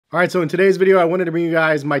All right, so in today's video, I wanted to bring you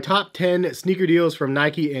guys my top 10 sneaker deals from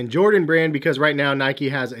Nike and Jordan brand because right now Nike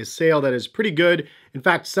has a sale that is pretty good. In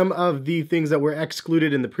fact, some of the things that were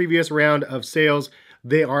excluded in the previous round of sales,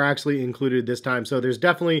 they are actually included this time. So there's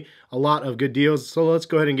definitely a lot of good deals. So let's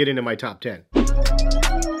go ahead and get into my top 10.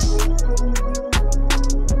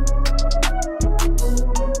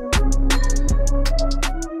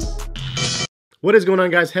 What is going on,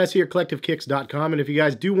 guys? Hes here, collectivekicks.com, and if you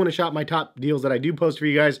guys do want to shop my top deals that I do post for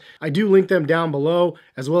you guys, I do link them down below,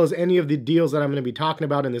 as well as any of the deals that I'm going to be talking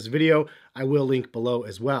about in this video, I will link below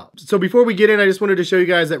as well. So before we get in, I just wanted to show you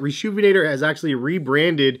guys that Reshoevn8r has actually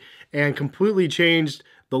rebranded and completely changed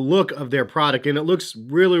the look of their product, and it looks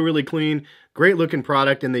really, really clean. Great looking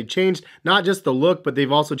product, and they've changed not just the look, but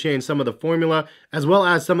they've also changed some of the formula as well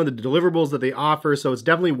as some of the deliverables that they offer. So it's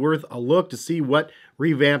definitely worth a look to see what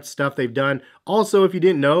revamped stuff they've done. Also, if you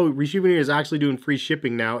didn't know, Reshoevn8r is actually doing free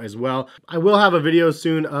shipping now as well. I will have a video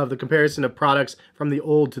soon of the comparison of products from the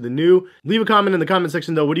old to the new. Leave a comment in the comment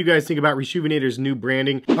section though. What do you guys think about Reshoevn8r's new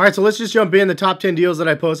branding? All right, so let's just jump in. The top 10 deals that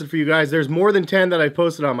I posted for you guys. There's more than 10 that I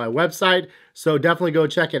posted on my website, so definitely go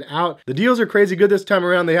check it out. The deals are crazy good this time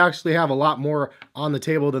around. They actually have a lot more on the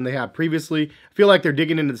table than they have previously. I feel like they're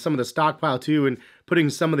digging into some of the stockpile too and putting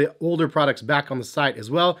some of the older products back on the site as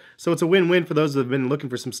well. So it's a win-win for those that have been looking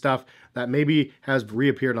for some stuff that maybe has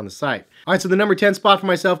reappeared on the site. All right, so the number 10 spot for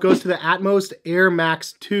myself goes to the Atmos Air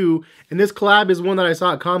Max 2. And this collab is one that I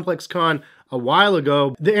saw at Complex Con a while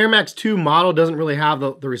ago. The Air Max 2 model doesn't really have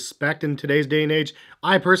the respect in today's day and age.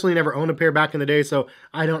 I personally never owned a pair back in the day, so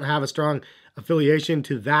I don't have a strong affiliation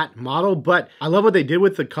to that model, but I love what they did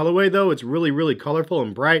with the colorway though. It's really, really colorful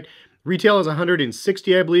and bright. Retail is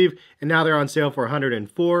 $160, I believe, and now they're on sale for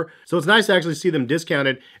 $104. So it's nice to actually see them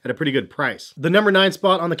discounted at a pretty good price. The number 9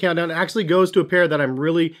 spot on the countdown actually goes to a pair that I'm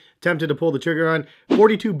really tempted to pull the trigger on.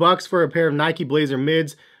 42 bucks for a pair of Nike Blazer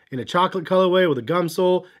mids in a chocolate colorway with a gum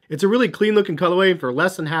sole. It's a really clean looking colorway, and for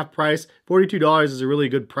less than half price, $42 is a really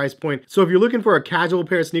good price point. So if you're looking for a casual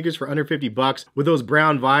pair of sneakers for under 50 bucks with those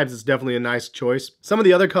brown vibes, it's definitely a nice choice. Some of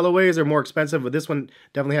the other colorways are more expensive, but this one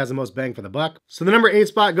definitely has the most bang for the buck. So the number 8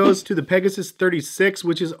 spot goes to the Pegasus 36,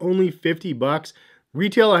 which is only 50 bucks.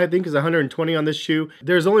 Retail, I think, is 120 on this shoe.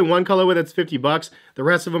 There's only one colorway that's 50 bucks. The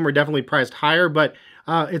rest of them are definitely priced higher, but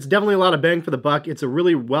it's definitely a lot of bang for the buck. It's a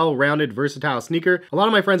really well-rounded, versatile sneaker. A lot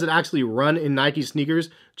of my friends that actually run in Nike sneakers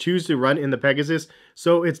choose to run in the Pegasus.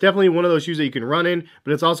 So it's definitely one of those shoes that you can run in,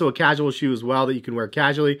 but it's also a casual shoe as well that you can wear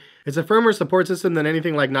casually. It's a firmer support system than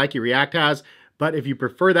anything like Nike React has, but if you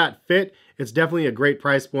prefer that fit, it's definitely a great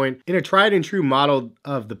price point in a tried and true model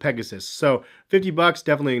of the Pegasus. So 50 bucks,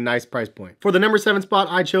 definitely a nice price point. For the number 7 spot,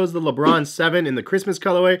 I chose the LeBron 7 in the Christmas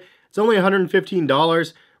colorway. It's only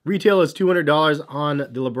 $115. Retail is $200 on the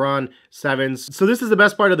LeBron 7s. So this is the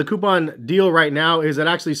best part of the coupon deal right now, is it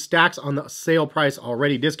actually stacks on the sale price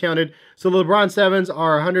already discounted. So the LeBron 7s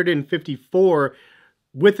are $154.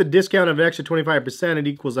 With the discount of an extra 25%, it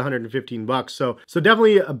equals 115 bucks. So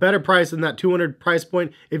definitely a better price than that 200 price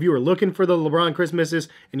point. If you were looking for the LeBron Christmases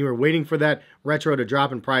and you were waiting for that retro to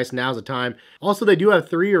drop in price, now's the time. Also, they do have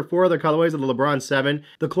 3 or 4 other colorways of the LeBron 7.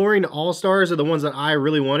 The Chlorine All-Stars are the ones that I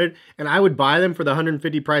really wanted, and I would buy them for the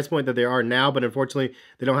 150 price point that they are now, but unfortunately,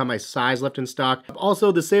 they don't have my size left in stock.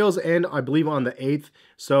 Also, the sales end, I believe, on the 8th.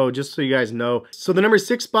 So just so you guys know. So the number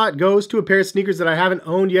 6 spot goes to a pair of sneakers that I haven't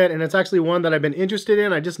owned yet, and it's actually one that I've been interested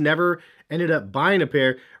in. I just never ended up buying a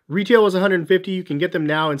pair. Retail was $150. You can get them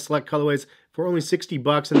now in select colorways for only 60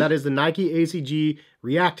 bucks, and that is the Nike ACG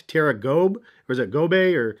React Terra Gobe, or is it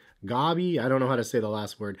Gobe or Gabi? I don't know how to say the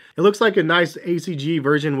last word. It looks like a nice ACG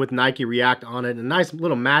version with Nike React on it. A nice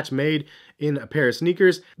little match made in a pair of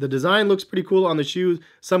sneakers. The design looks pretty cool on the shoes.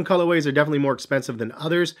 Some colorways are definitely more expensive than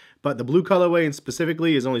others, but the blue colorway and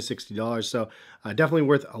specifically is only $60, so definitely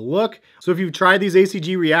worth a look. So if you've tried these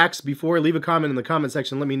ACG Reacts before, leave a comment in the comment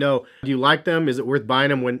section. Let me know. Do you like them? Is it worth buying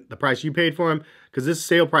them when the price you paid for them? Because this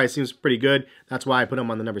sale price seems pretty good. That's why I put them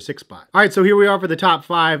on the number 6 spot. All right, so here we are for the top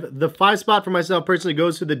 5. The 5 spot for myself personally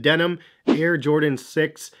goes to the Denim Air Jordan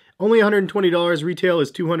 6. Only $120. Retail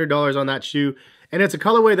is $200 on that shoe. And it's a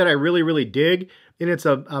colorway that I really, really dig. And it's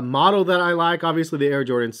a model that I like, obviously the Air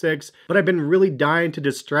Jordan 6. But I've been really dying to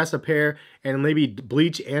distress a pair and maybe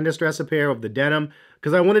bleach and distress a pair of the denim,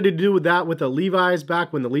 because I wanted to do that with the Levi's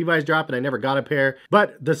back when the Levi's dropped and I never got a pair.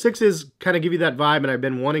 But the 6s kind of give you that vibe, and I've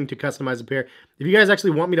been wanting to customize a pair. If you guys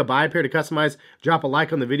actually want me to buy a pair to customize, drop a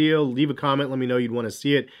like on the video, leave a comment, let me know you'd want to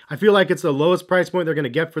see it. I feel like it's the lowest price point they're going to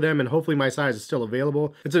get for them, and hopefully my size is still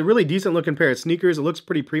available. It's a really decent looking pair of sneakers. It looks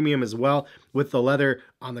pretty premium as well with the leather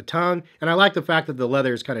on the tongue, and I like the fact that the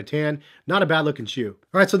leather is kind of tan. Not a bad looking shoe.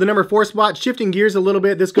 All right, so the number 4 spot, shifting gears a little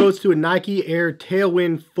bit, this goes to a Nike Nike Air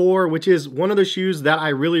Tailwind 4, which is one of the shoes that I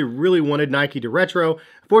really wanted Nike to retro.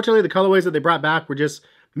 Unfortunately, the colorways that they brought back were just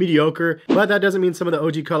mediocre, but that doesn't mean some of the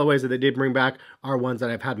OG colorways that they did bring back are ones that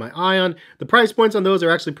I've had my eye on. The price points on those are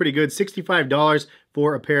actually pretty good. $65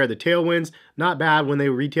 for a pair of the Tailwinds. Not bad when they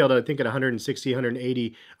retailed, I think, at 160,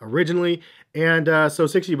 180 originally. And so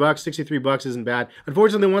 60 bucks, 63 bucks isn't bad.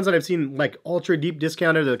 Unfortunately, the ones that I've seen like ultra deep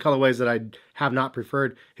discounted are the colorways that I have not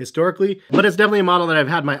preferred historically. But it's definitely a model that I've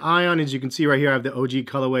had my eye on. As you can see right here, I have the OG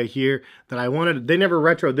colorway here that I wanted. They never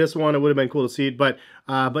retroed this one. It would have been cool to see it. But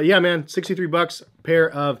yeah, man, 63 bucks pair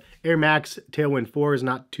of Air Max Tailwind 4 is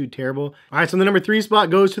not too terrible. All right, so the number 3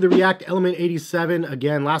 spot goes to the React Element 87.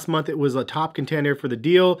 Again, last month it was a top contender for the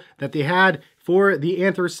deal that they had for the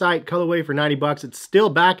anthracite colorway for 90 bucks. It's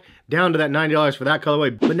still back down to that $90 for that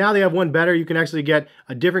colorway, but now they have one better. You can actually get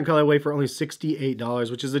a different colorway for only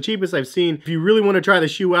 $68, which is the cheapest I've seen. If you really want to try the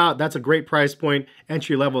shoe out, that's a great price point,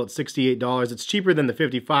 entry level at $68. It's cheaper than the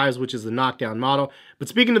 55s, which is the knockdown model. But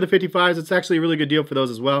speaking of the 55s, it's actually a really good deal for those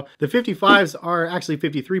as well. The 55s are actually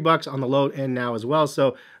 53 bucks on the low end now as well.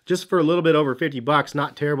 So just for a little bit over 50 bucks,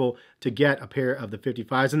 not terrible to get a pair of the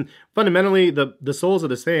 55s. And fundamentally, the soles are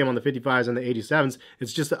the same on the 55s and the 87s.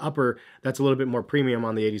 It's just the upper that's a little bit more premium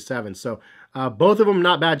on the 87s. So both of them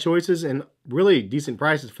not bad choices and really decent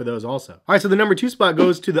prices for those also. All right, so the number 2 spot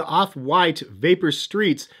goes to the Off-White Vapor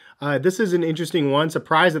Streets. This is an interesting one.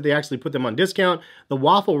 Surprised that they actually put them on discount. The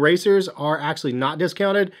Waffle Racers are actually not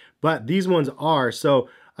discounted, but these ones are. So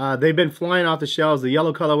they've been flying off the shelves. The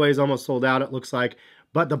yellow colorway is almost sold out, it looks like.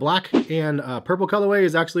 But the black and purple colorway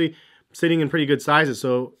is actually sitting in pretty good sizes.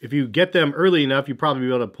 So if you get them early enough, you'll probably be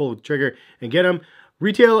able to pull the trigger and get them.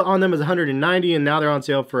 Retail on them is $190, and now they're on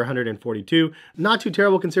sale for $142. Not too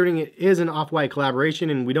terrible considering it is an Off-White collaboration,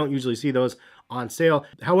 and we don't usually see those on sale.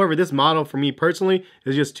 However, this model for me personally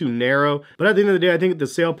is just too narrow. But at the end of the day, I think the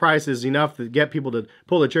sale price is enough to get people to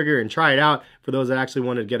pull the trigger and try it out for those that actually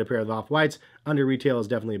wanted to get a pair of Off-Whites. Under retail is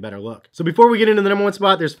definitely a better look. So before we get into the number 1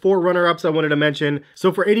 spot, there's 4 runner-ups I wanted to mention.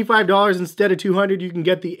 So for $85 instead of $200, you can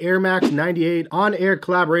get the Air Max 98 on-air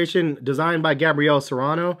collaboration designed by Gabrielle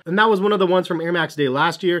Serrano. And that was one of the ones from Air Max Day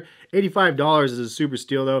last year. $85 is a super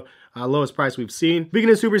steal though. Lowest price we've seen. Speaking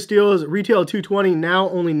of super steals, retail $220, now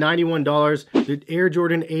only $91. The Air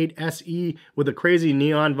Jordan 8 SE with the crazy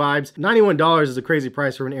neon vibes. $91 is a crazy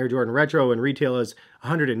price for an Air Jordan Retro, and retail is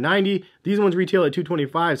 $190. These ones retail at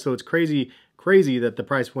 $225, so it's crazy that the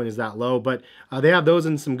price point is that low, but they have those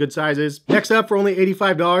in some good sizes. Next up, for only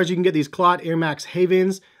 $85, you can get these Clot Air Max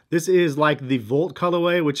Havens. This is like the Volt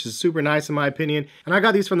colorway, which is super nice in my opinion. And I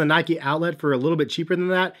got these from the Nike outlet for a little bit cheaper than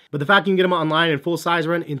that. But the fact you can get them online in full size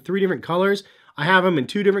run in 3 different colors. I have them in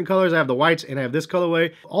 2 different colors. I have the whites and I have this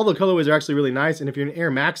colorway. All the colorways are actually really nice. And if you're an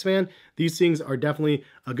Air Max fan, these things are definitely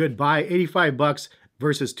a good buy. 85 bucks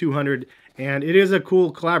versus 200. And it is a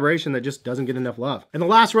cool collaboration that just doesn't get enough love. And the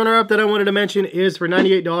last runner-up that I wanted to mention is for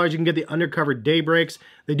 $98, you can get the Undercover Daybreaks.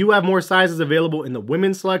 They do have more sizes available in the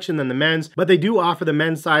women's selection than the men's, but they do offer the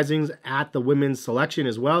men's sizings at the women's selection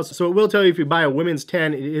as well. So it will tell you if you buy a women's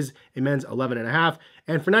 10, it is a men's 11.5.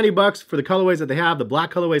 And for 90 bucks for the colorways that they have, the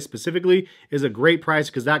black colorway specifically is a great price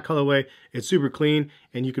because that colorway is super clean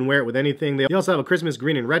and you can wear it with anything. They also have a Christmas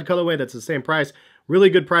green and red colorway that's the same price. Really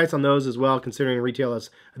good price on those as well, considering retail is,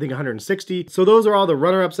 I think, $160. So those are all the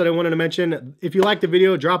runner-ups that I wanted to mention. If you liked the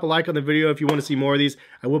video, drop a like on the video if you want to see more of these.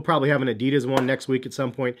 I will probably have an Adidas one next week at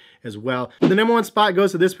some point as well. But the number 1 spot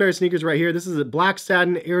goes to this pair of sneakers right here. This is a black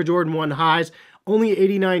satin Air Jordan 1 highs. Only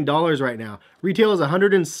 $89 right now. Retail is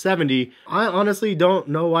 $170. I honestly don't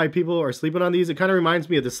know why people are sleeping on these. It kind of reminds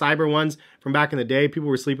me of the Cyber ones from back in the day. People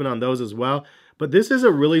were sleeping on those as well. But this is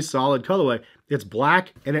a really solid colorway. It's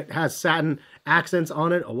black and it has satin accents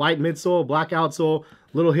on it, a white midsole, black outsole,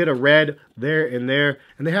 little hit of red there and there.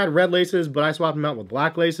 And they had red laces, but I swapped them out with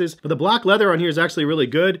black laces. But the black leather on here is actually really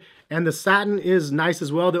good. And the satin is nice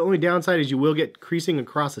as well. The only downside is you will get creasing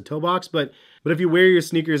across the toe box, but if you wear your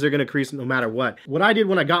sneakers, they're gonna crease no matter what. What I did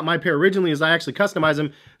when I got my pair originally is I actually customized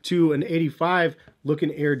them to an 85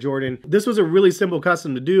 looking Air Jordan. This was a really simple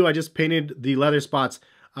custom to do. I just painted the leather spots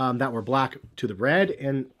that were black to the red,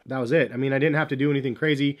 and that was it. I mean, I didn't have to do anything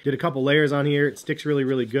crazy. Did a couple layers on here. It sticks really,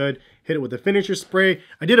 really good. Hit it with a finisher spray.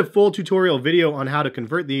 I did a full tutorial video on how to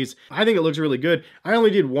convert these. I think it looks really good. I only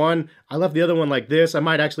did one. I left the other one like this. I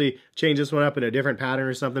might actually change this one up in a different pattern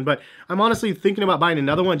or something, but I'm honestly thinking about buying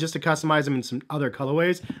another one just to customize them in some other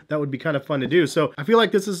colorways. That would be kind of fun to do. So I feel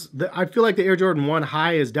like I feel like the Air Jordan 1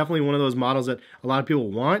 High is definitely one of those models that a lot of people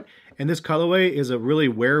want. and this colorway is a really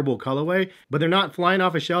wearable colorway, but they're not flying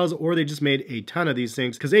off of shelves, or they just made a ton of these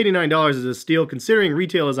things, because $89 is a steal considering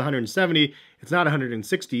retail is $170. It's not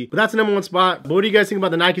 $160, but that's the #1 spot. But what do you guys think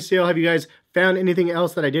about the Nike sale? Have you guys found anything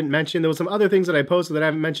else that I didn't mention? There was some other things that I posted that I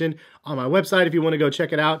haven't mentioned on my website if you want to go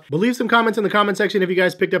check it out. But leave some comments in the comment section if you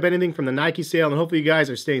guys picked up anything from the Nike sale, and hopefully you guys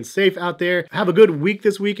are staying safe out there. Have a good week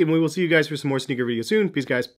this week, and we will see you guys for some more sneaker videos soon. Peace, guys.